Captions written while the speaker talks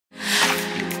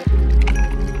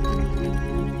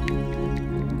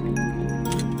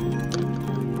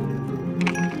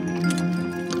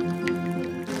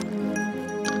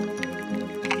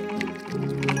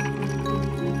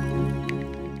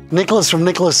Nicholas from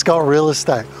Nicholas Scott Real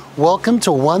Estate. Welcome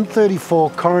to 134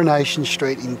 Coronation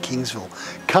Street in Kingsville.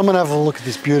 Come and have a look at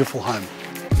this beautiful home.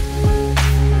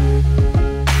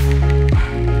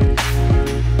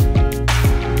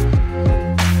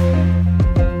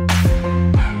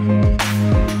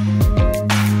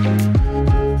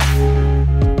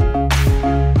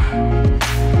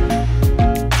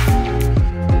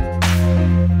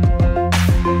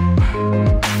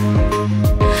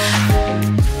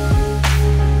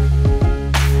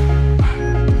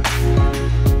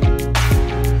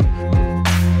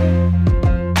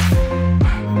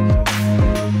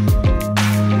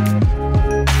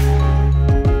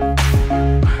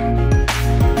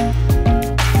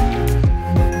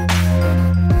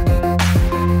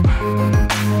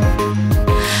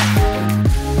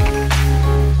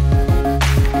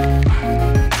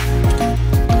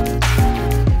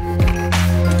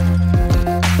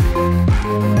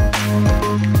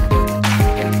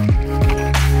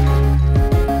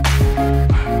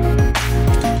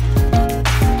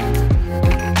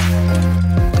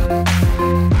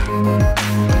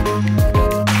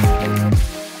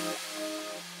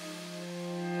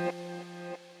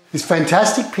 This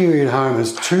fantastic period home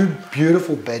has two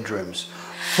beautiful bedrooms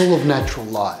full of natural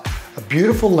light, a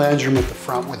beautiful lounge room at the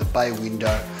front with a bay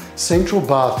window, central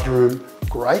bathroom,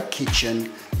 great kitchen,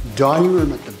 dining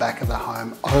room at the back of the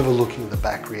home overlooking the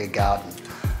back rear garden.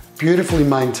 Beautifully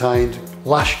maintained,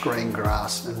 lush green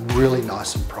grass and really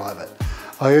nice and private.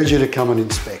 I urge you to come and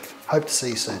inspect. Hope to see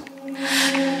you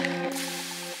soon.